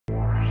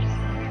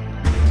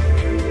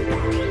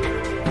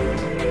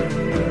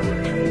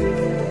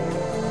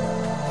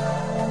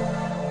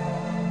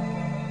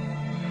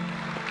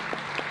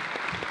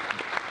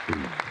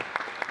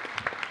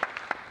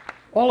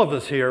All of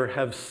us here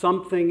have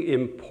something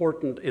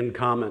important in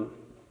common.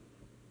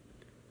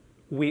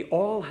 We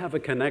all have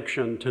a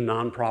connection to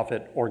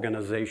nonprofit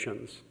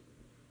organizations.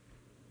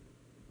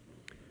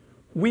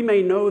 We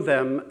may know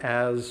them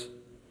as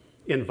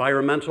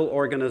environmental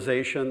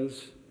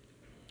organizations,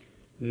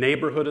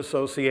 neighborhood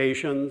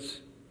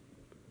associations,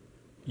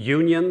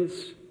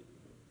 unions,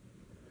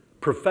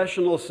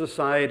 professional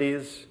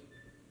societies,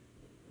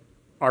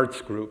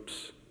 arts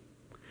groups.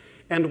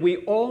 And we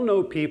all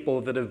know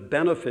people that have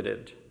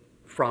benefited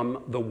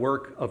from the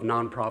work of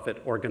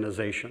nonprofit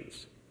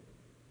organizations.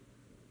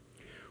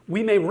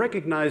 We may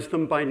recognize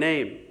them by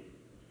name: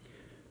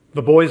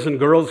 the Boys and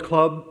Girls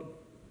Club,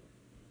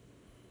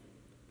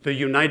 the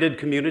United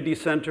Community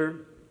Center,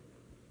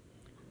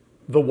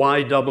 the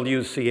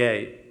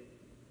YWCA,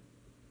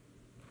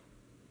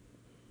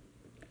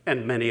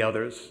 and many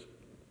others.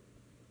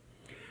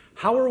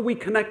 How are we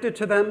connected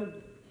to them?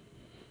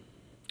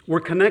 We're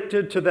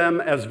connected to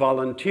them as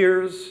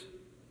volunteers,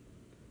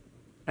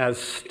 as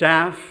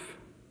staff,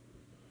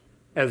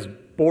 as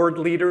board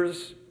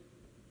leaders,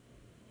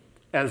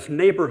 as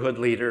neighborhood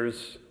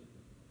leaders,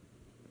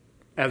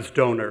 as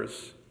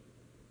donors.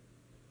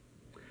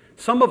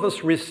 Some of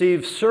us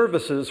receive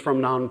services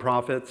from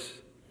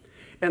nonprofits,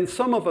 and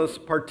some of us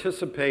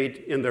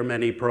participate in their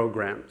many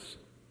programs.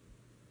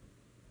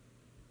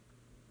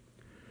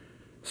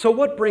 So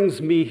what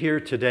brings me here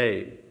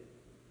today?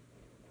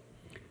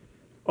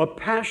 A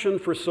passion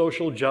for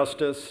social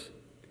justice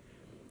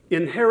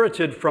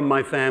inherited from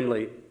my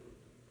family.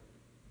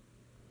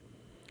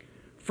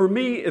 For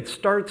me, it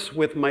starts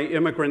with my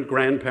immigrant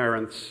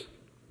grandparents.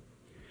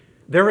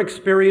 Their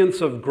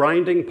experience of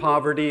grinding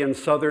poverty in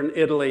southern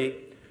Italy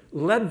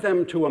led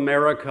them to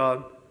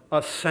America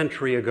a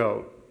century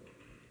ago.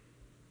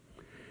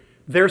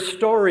 Their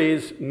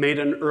stories made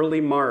an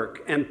early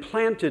mark and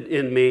planted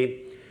in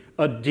me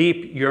a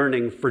deep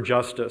yearning for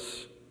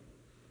justice.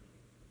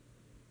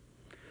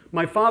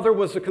 My father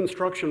was a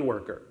construction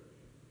worker,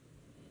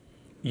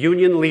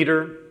 union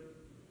leader,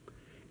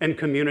 and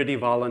community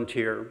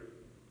volunteer.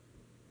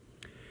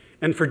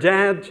 And for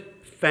Dad,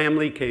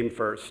 family came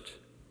first.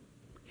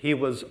 He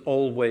was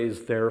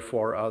always there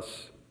for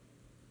us.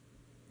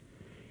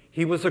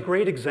 He was a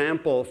great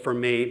example for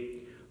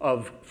me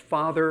of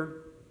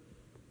father,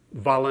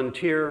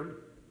 volunteer,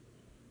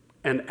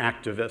 and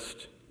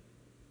activist.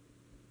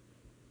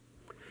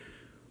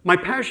 My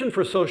passion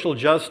for social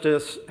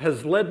justice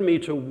has led me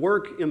to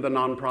work in the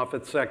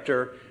nonprofit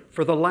sector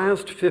for the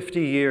last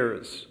 50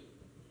 years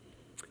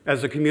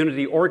as a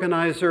community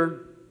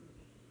organizer,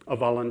 a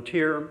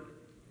volunteer,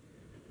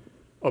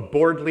 a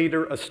board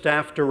leader, a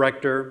staff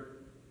director,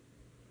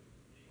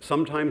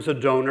 sometimes a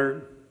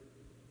donor,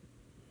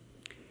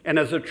 and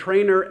as a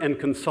trainer and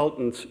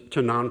consultant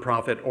to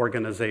nonprofit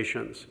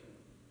organizations.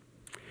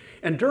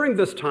 And during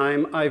this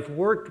time, I've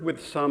worked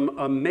with some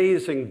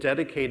amazing,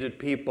 dedicated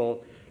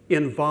people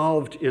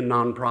involved in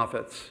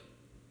nonprofits.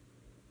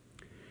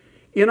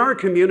 In our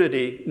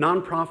community,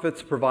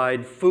 nonprofits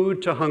provide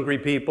food to hungry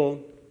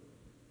people,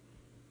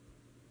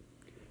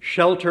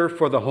 shelter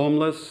for the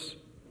homeless,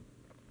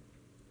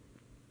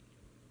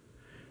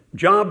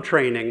 job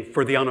training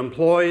for the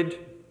unemployed,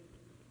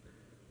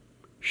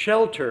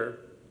 shelter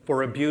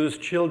for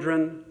abused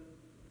children,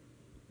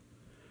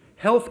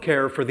 health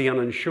care for the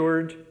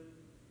uninsured,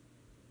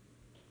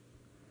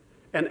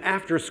 and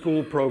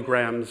after-school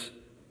programs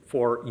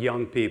for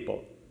young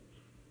people,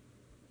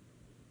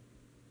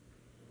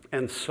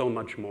 and so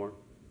much more.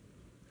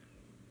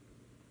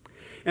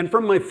 And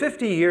from my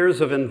 50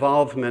 years of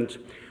involvement,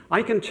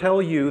 I can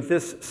tell you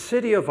this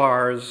city of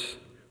ours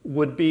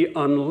would be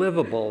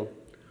unlivable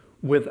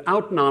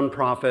without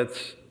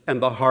nonprofits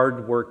and the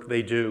hard work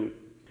they do.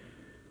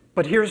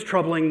 But here's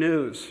troubling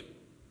news.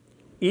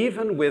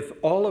 Even with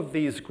all of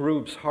these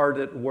groups hard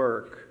at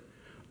work,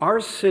 our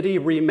city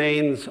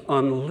remains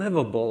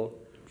unlivable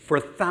for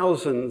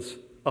thousands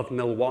of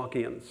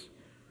Milwaukeeans.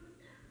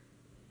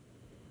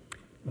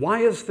 Why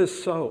is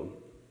this so?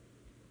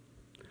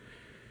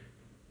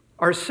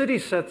 Our city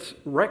sets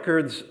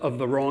records of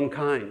the wrong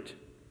kind.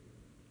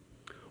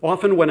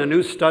 Often when a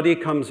new study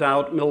comes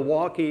out,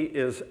 Milwaukee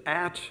is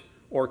at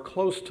or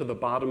close to the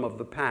bottom of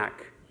the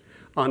pack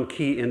on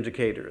key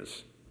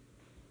indicators.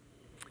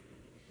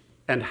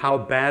 And how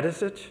bad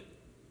is it?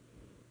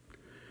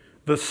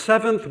 The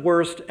 7th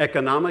worst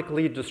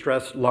economically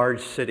distressed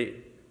large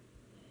city.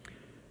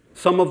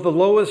 Some of the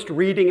lowest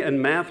reading and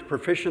math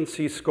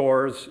proficiency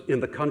scores in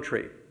the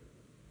country.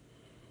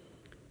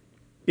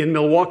 In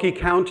Milwaukee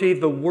County,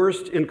 the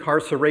worst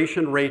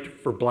incarceration rate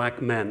for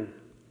Black men.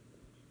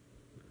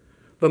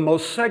 The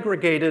most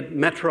segregated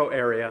metro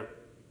area,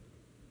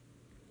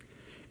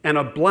 and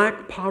a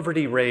Black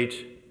poverty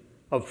rate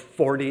of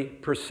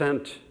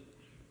 40%.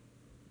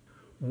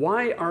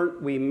 Why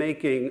aren't we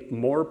making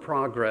more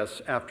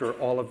progress after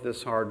all of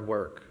this hard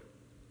work?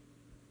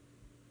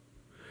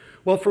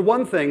 Well, for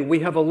one thing, we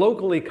have a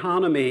local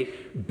economy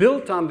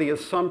built on the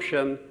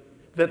assumption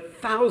that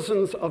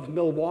thousands of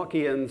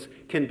Milwaukeeans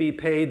can be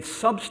paid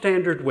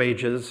substandard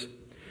wages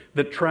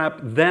that trap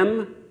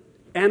them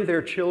and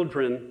their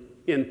children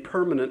in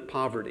permanent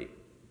poverty.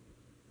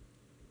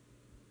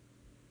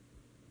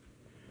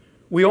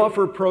 We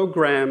offer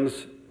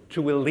programs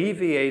to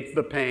alleviate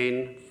the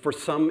pain for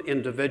some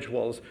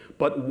individuals,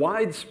 but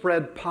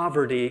widespread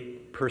poverty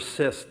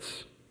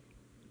persists.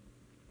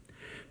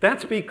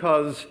 That's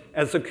because,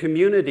 as a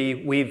community,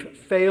 we've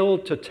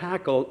failed to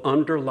tackle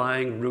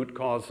underlying root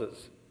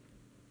causes.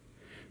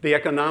 The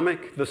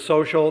economic, the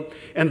social,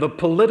 and the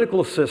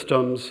political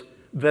systems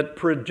that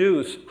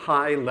produce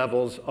high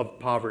levels of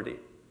poverty.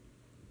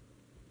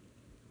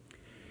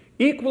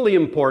 Equally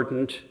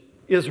important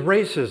is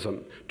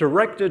racism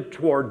directed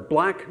toward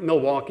Black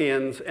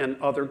Milwaukeeans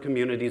and other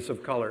communities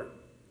of color.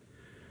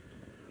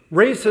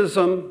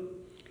 Racism,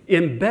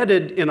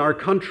 embedded in our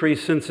country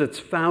since its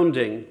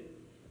founding,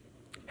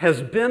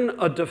 has been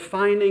a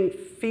defining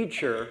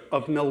feature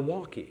of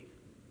Milwaukee.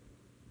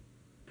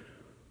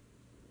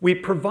 We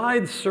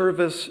provide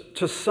service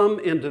to some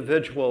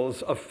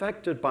individuals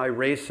affected by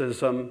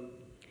racism,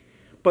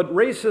 but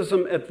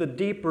racism at the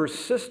deeper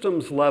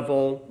systems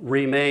level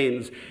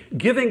remains,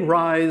 giving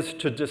rise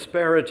to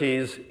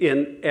disparities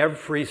in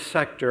every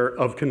sector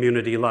of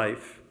community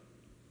life.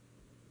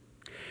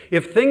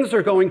 If things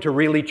are going to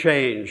really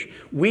change,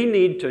 we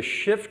need to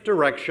shift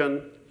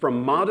direction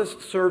from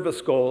modest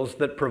service goals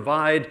that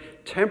provide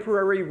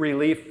temporary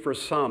relief for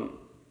some,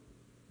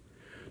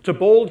 to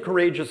bold,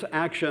 courageous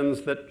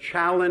actions that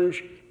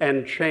challenge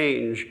and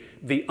change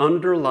the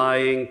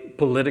underlying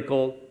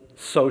political,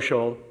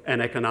 social,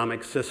 and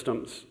economic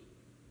systems.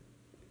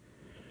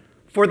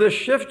 For this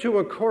shift to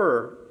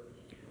occur,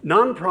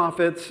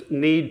 nonprofits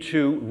need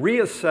to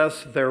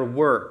reassess their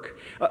work,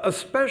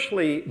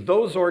 especially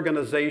those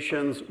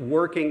organizations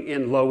working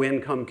in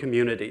low-income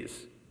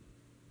communities.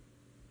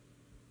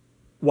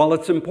 While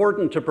it's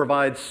important to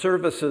provide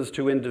services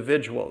to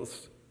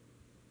individuals,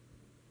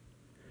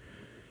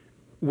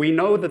 we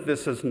know that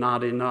this is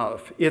not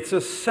enough. It's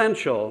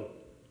essential,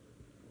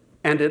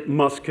 and it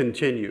must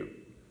continue.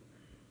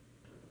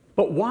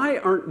 But why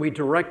aren't we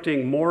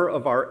directing more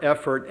of our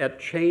effort at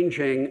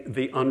changing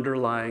the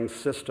underlying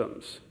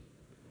systems?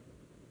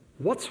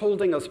 What's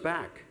holding us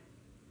back?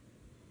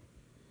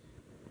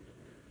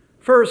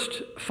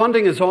 First,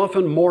 funding is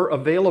often more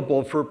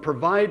available for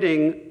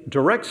providing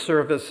direct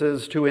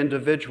services to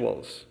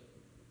individuals.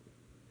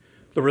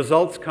 The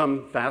results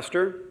come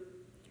faster,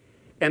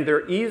 and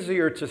they're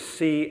easier to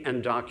see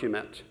and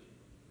document.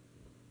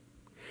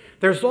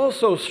 There's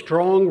also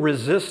strong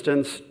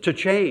resistance to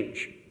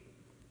change.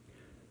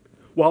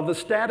 While the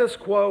status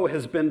quo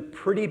has been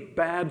pretty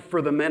bad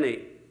for the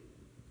many,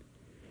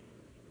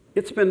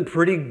 it's been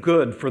pretty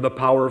good for the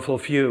powerful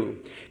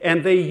few,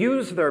 and they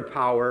use their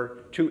power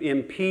to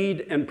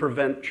impede and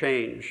prevent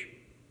change.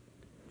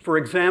 For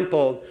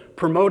example,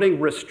 promoting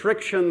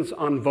restrictions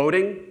on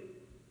voting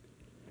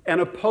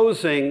and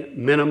opposing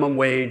minimum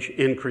wage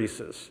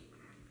increases.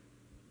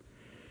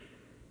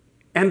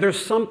 And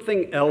there's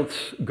something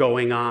else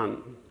going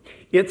on.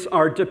 It's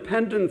our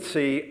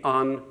dependency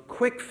on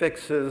quick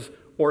fixes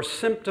or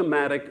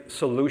symptomatic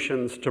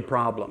solutions to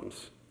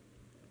problems.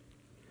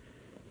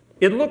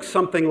 It looks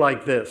something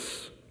like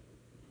this.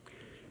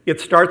 It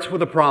starts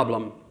with a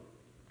problem.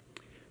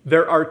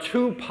 There are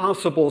two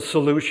possible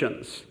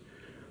solutions.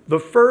 The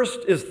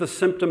first is the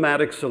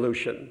symptomatic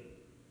solution.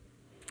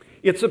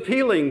 It's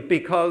appealing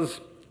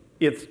because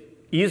it's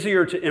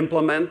easier to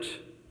implement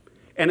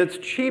and it's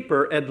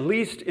cheaper, at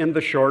least in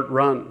the short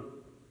run.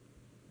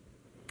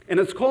 And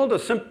it's called a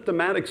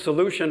symptomatic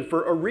solution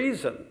for a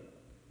reason.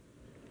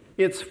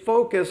 It's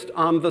focused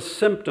on the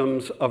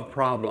symptoms of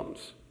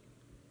problems.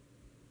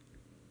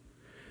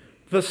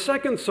 The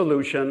second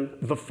solution,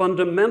 the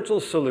fundamental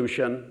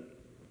solution,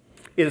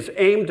 is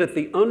aimed at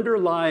the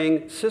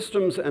underlying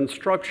systems and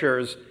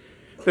structures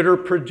that are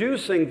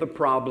producing the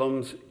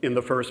problems in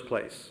the first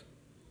place.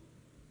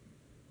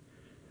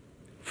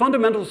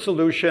 Fundamental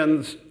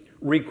solutions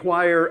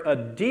require a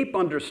deep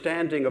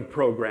understanding of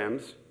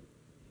programs.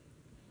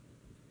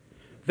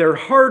 They're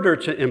harder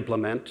to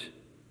implement,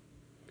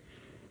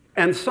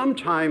 and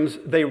sometimes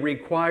they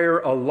require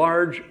a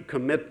large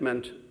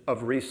commitment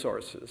of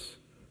resources.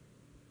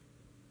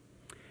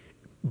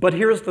 But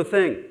here's the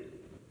thing.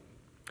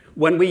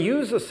 When we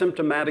use a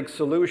symptomatic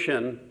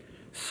solution,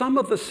 some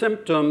of the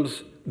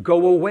symptoms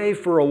go away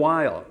for a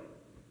while,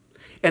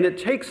 and it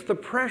takes the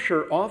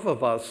pressure off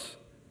of us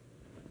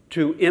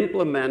to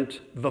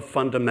implement the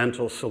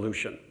fundamental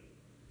solution.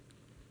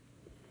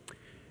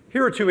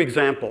 Here are two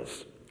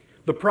examples.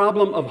 The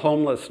problem of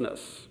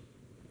homelessness.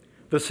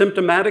 The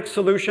symptomatic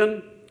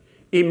solution,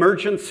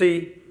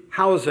 emergency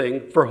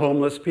housing for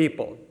homeless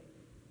people.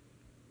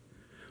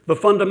 The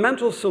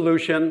fundamental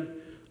solution,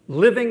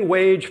 living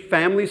wage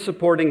family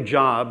supporting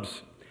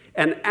jobs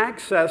and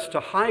access to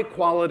high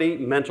quality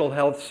mental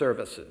health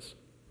services.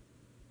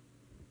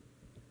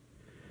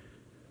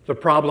 The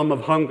problem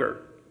of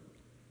hunger.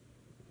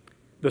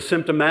 The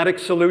symptomatic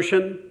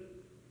solution,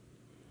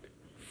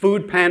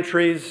 food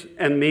pantries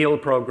and meal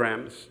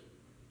programs.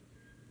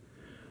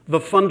 The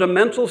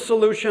fundamental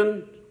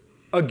solution,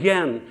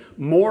 again,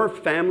 more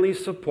family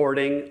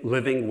supporting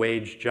living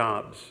wage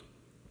jobs.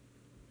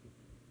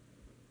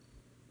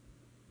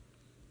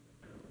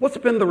 What's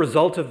been the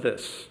result of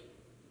this?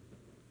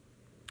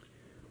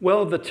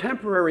 Well, the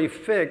temporary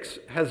fix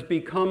has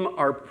become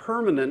our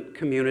permanent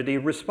community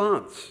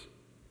response.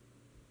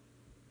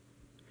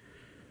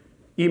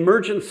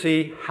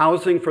 Emergency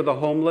housing for the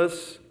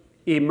homeless,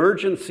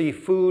 emergency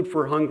food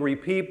for hungry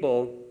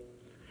people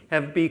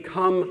have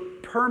become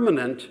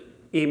permanent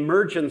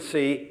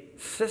emergency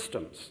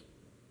systems.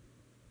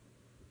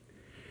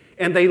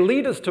 And they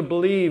lead us to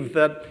believe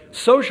that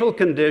social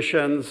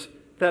conditions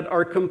that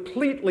are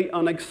completely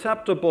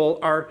unacceptable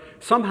are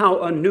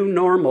somehow a new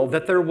normal,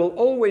 that there will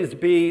always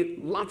be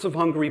lots of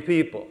hungry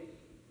people,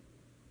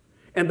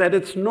 and that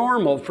it's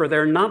normal for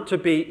there not to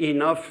be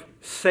enough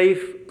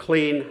safe,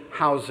 clean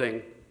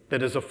housing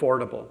that is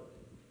affordable.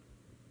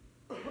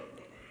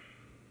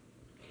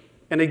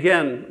 And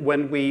again,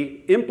 when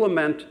we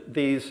implement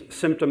these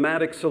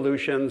symptomatic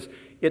solutions,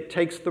 it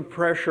takes the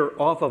pressure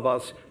off of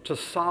us to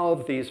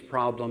solve these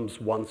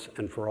problems once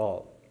and for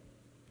all.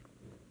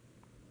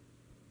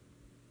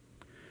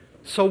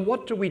 So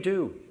what do we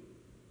do?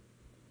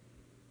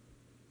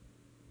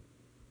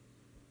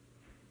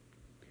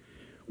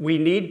 We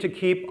need to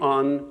keep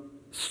on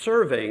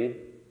serving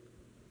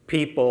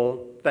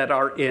people that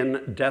are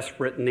in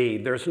desperate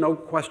need. There's no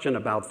question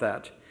about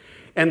that.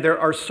 And there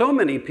are so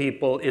many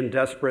people in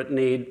desperate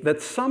need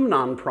that some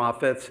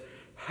nonprofits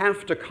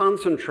have to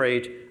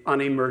concentrate on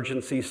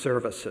emergency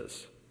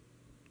services.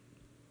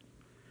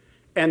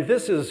 And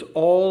this is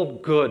all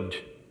good.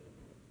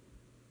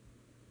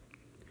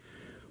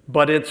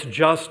 But it's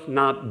just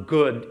not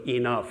good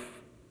enough.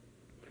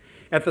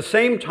 At the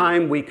same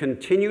time, we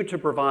continue to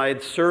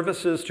provide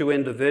services to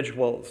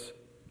individuals.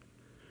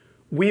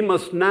 We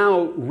must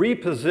now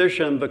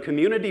reposition the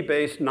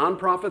community-based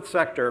nonprofit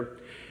sector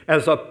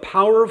as a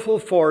powerful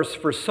force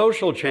for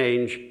social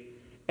change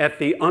at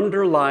the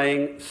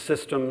underlying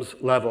systems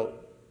level.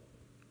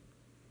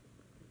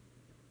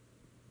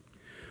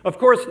 Of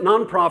course,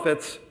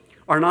 nonprofits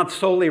are not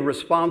solely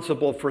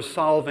responsible for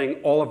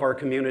solving all of our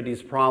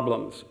community's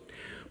problems,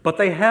 but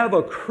they have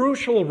a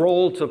crucial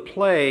role to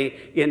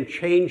play in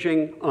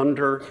changing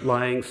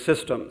underlying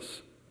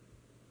systems.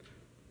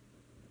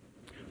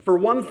 For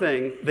one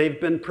thing,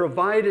 they've been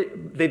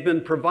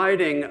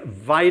providing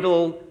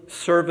vital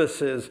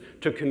services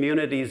to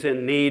communities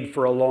in need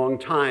for a long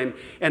time,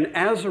 and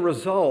as a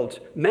result,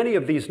 many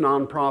of these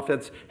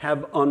nonprofits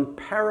have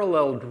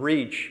unparalleled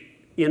reach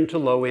into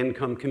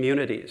low-income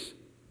communities.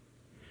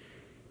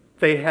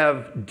 They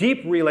have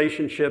deep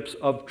relationships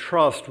of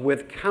trust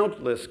with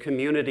countless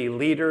community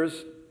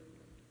leaders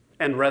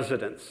and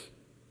residents.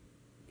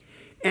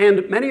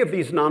 And many of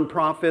these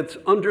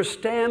nonprofits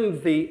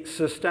understand the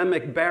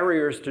systemic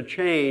barriers to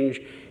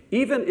change,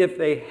 even if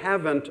they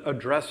haven't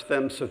addressed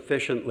them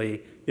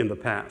sufficiently in the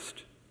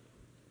past.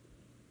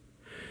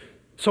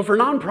 So for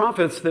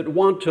nonprofits that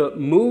want to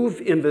move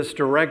in this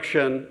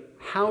direction,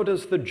 how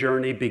does the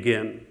journey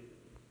begin?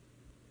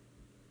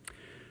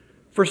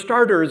 For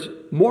starters,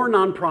 more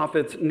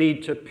nonprofits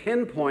need to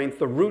pinpoint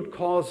the root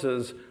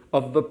causes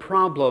of the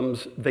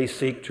problems they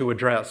seek to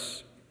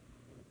address.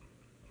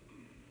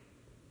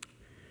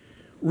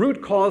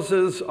 Root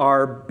causes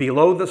are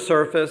below the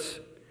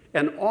surface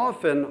and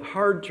often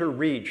hard to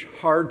reach,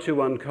 hard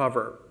to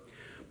uncover.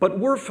 But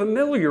we're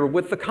familiar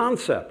with the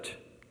concept.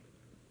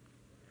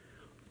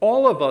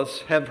 All of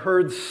us have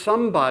heard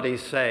somebody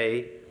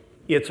say,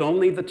 it's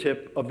only the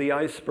tip of the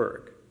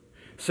iceberg,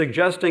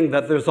 suggesting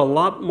that there's a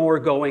lot more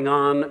going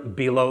on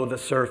below the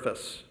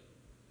surface.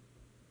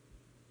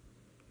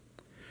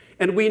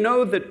 And we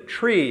know that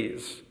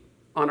trees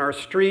on our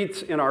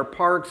streets, in our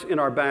parks, in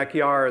our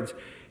backyards,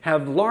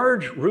 have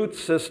large root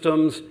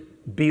systems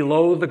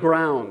below the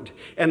ground,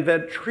 and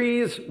that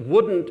trees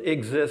wouldn't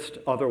exist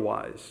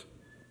otherwise.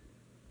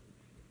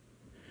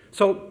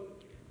 So,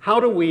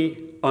 how do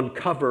we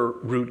uncover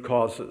root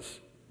causes?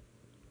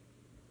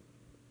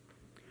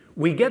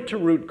 We get to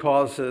root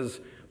causes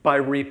by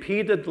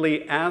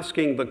repeatedly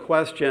asking the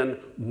question,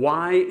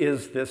 why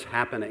is this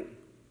happening?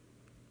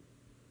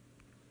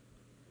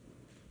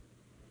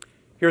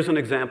 Here's an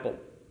example.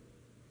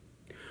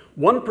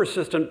 One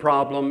persistent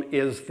problem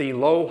is the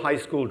low high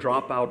school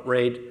dropout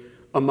rate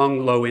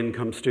among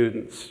low-income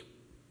students.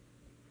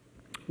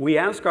 We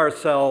ask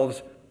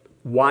ourselves,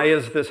 why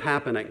is this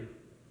happening?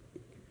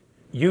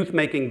 Youth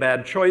making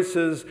bad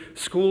choices,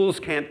 schools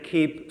can't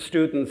keep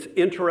students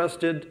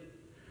interested,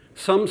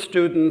 some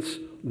students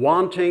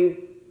wanting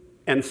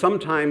and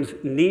sometimes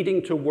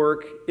needing to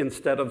work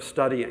instead of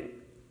studying.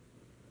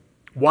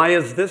 Why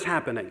is this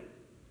happening?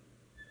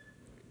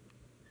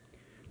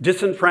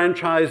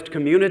 Disenfranchised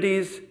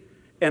communities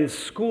and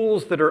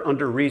schools that are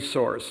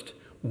under-resourced.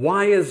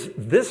 Why is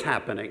this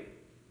happening?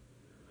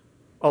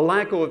 A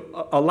lack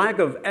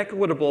of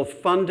equitable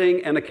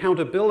funding and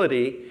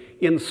accountability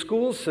in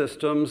school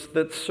systems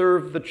that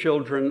serve the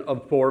children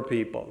of poor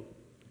people.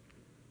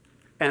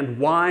 And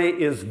why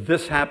is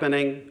this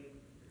happening?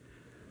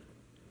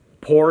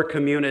 Poor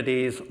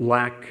communities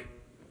lack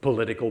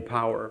political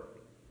power.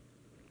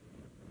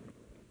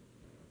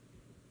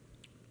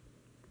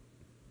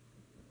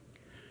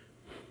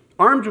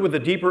 Armed with a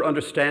deeper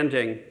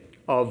understanding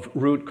of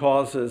root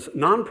causes,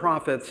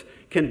 nonprofits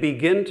can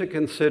begin to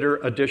consider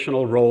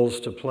additional roles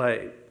to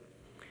play.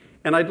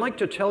 And I'd like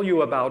to tell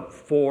you about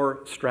 4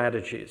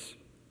 strategies.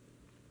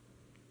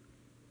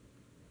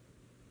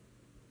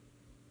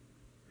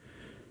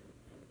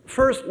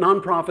 First,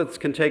 nonprofits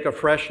can take a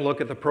fresh look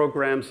at the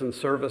programs and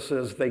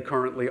services they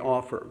currently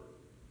offer.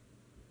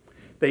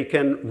 They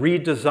can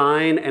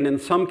redesign and, in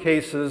some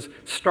cases,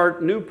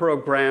 start new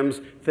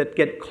programs that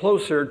get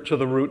closer to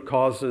the root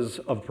causes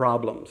of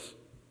problems.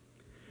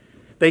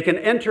 They can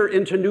enter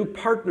into new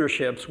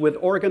partnerships with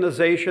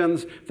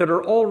organizations that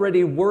are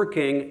already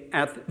working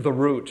at the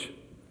root.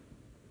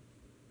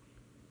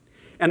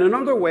 And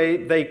another way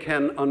they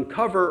can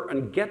uncover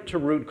and get to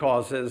root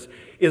causes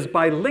is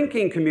by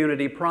linking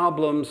community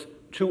problems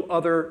to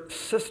other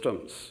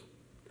systems.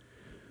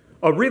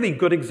 A really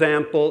good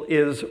example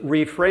is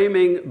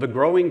reframing the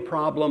growing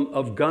problem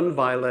of gun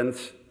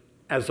violence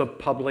as a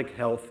public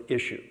health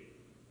issue.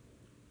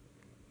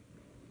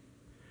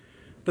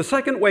 The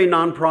second way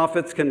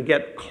nonprofits can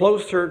get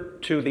closer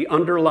to the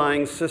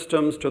underlying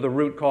systems, to the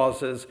root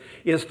causes,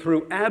 is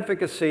through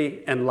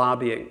advocacy and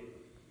lobbying.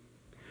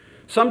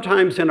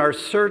 Sometimes in our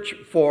search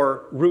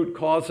for root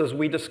causes,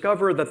 we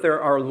discover that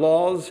there are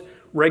laws,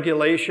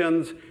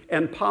 regulations,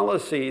 and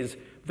policies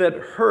that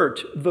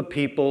hurt the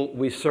people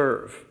we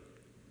serve.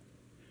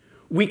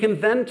 We can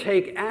then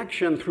take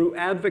action through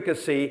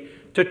advocacy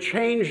to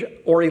change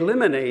or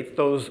eliminate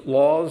those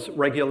laws,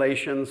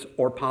 regulations,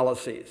 or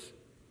policies.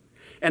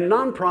 And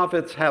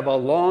nonprofits have a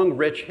long,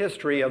 rich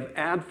history of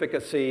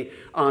advocacy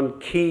on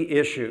key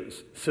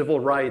issues, civil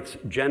rights,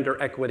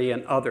 gender equity,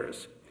 and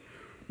others.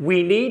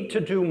 We need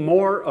to do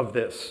more of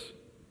this,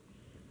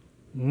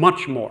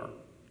 much more.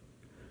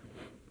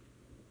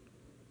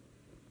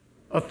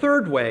 A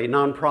third way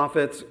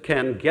nonprofits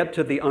can get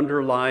to the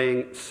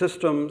underlying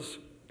systems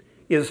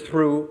is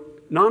through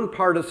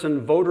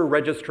nonpartisan voter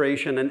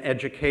registration and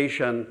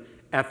education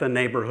at the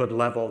neighborhood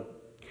level.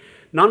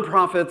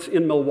 Nonprofits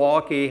in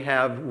Milwaukee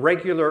have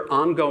regular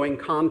ongoing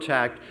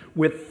contact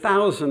with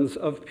thousands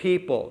of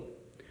people.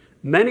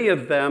 Many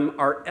of them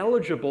are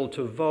eligible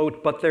to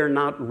vote, but they're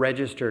not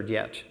registered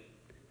yet.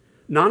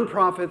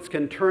 Nonprofits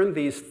can turn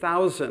these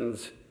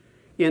thousands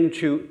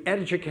into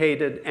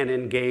educated and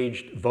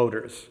engaged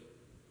voters.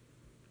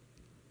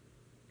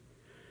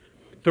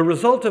 The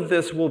result of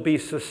this will be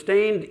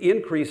sustained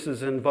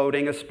increases in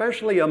voting,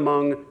 especially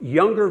among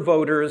younger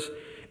voters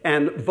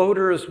and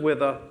voters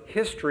with a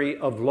history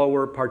of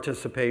lower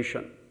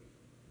participation.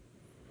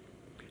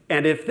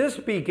 And if this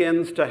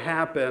begins to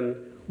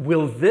happen,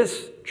 will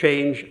this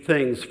change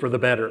things for the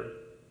better?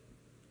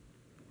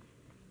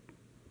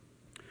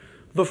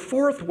 The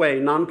fourth way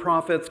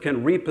nonprofits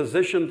can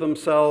reposition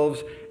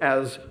themselves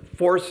as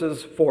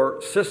forces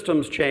for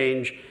systems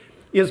change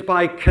is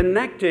by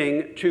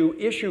connecting to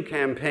issue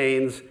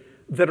campaigns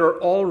that are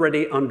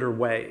already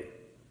underway.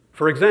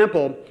 For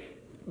example,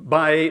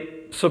 by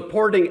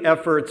supporting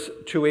efforts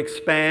to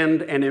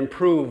expand and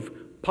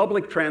improve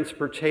public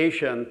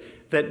transportation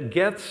that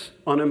gets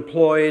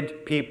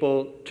unemployed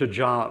people to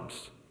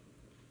jobs.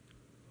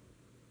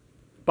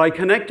 By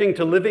connecting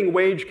to living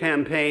wage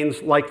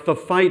campaigns like the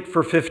Fight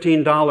for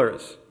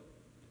 $15.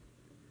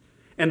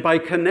 And by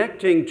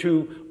connecting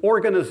to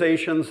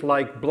organizations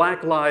like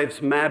Black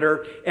Lives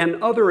Matter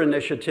and other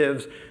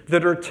initiatives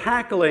that are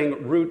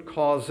tackling root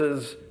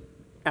causes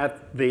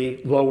at the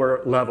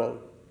lower level.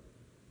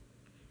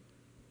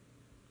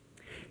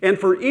 And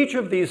for each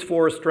of these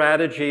 4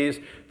 strategies,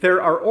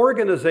 there are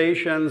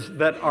organizations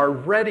that are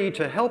ready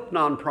to help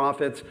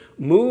nonprofits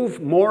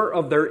move more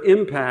of their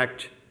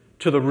impact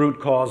to the root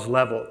cause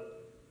level.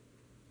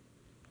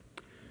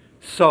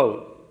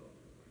 So,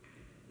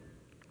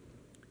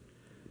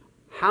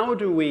 how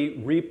do we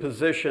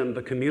reposition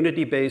the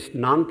community-based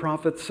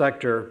nonprofit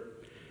sector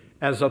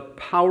as a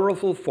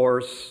powerful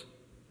force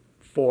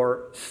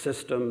for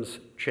systems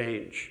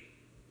change?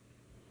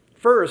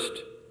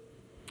 First,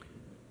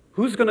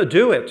 who's going to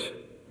do it?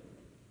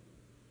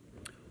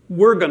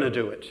 We're going to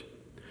do it.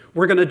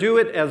 We're going to do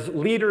it as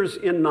leaders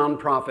in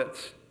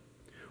nonprofits.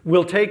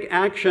 We'll take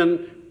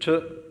action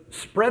to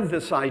spread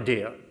this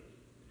idea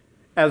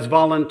as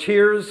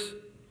volunteers,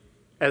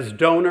 as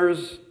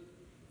donors,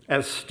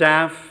 as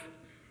staff,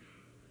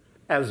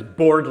 as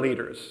board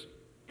leaders,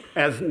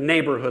 as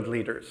neighborhood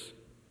leaders.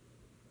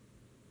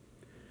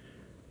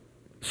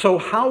 So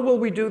how will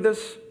we do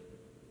this?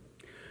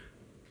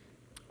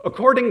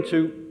 According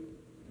to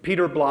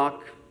Peter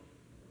Block,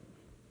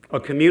 a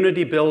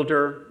community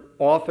builder,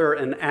 author,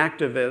 and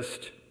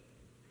activist,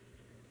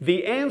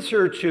 the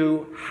answer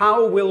to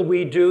how will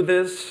we do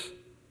this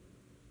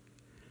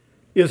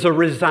is a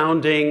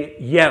resounding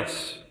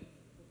yes.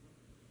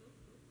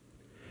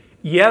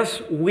 Yes,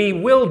 we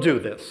will do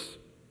this.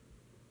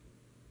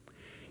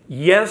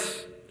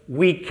 Yes,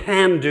 we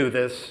can do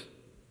this.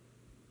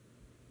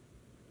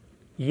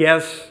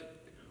 Yes,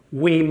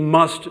 we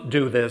must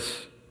do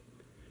this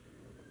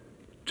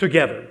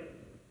together.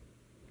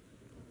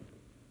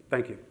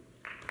 Thank you.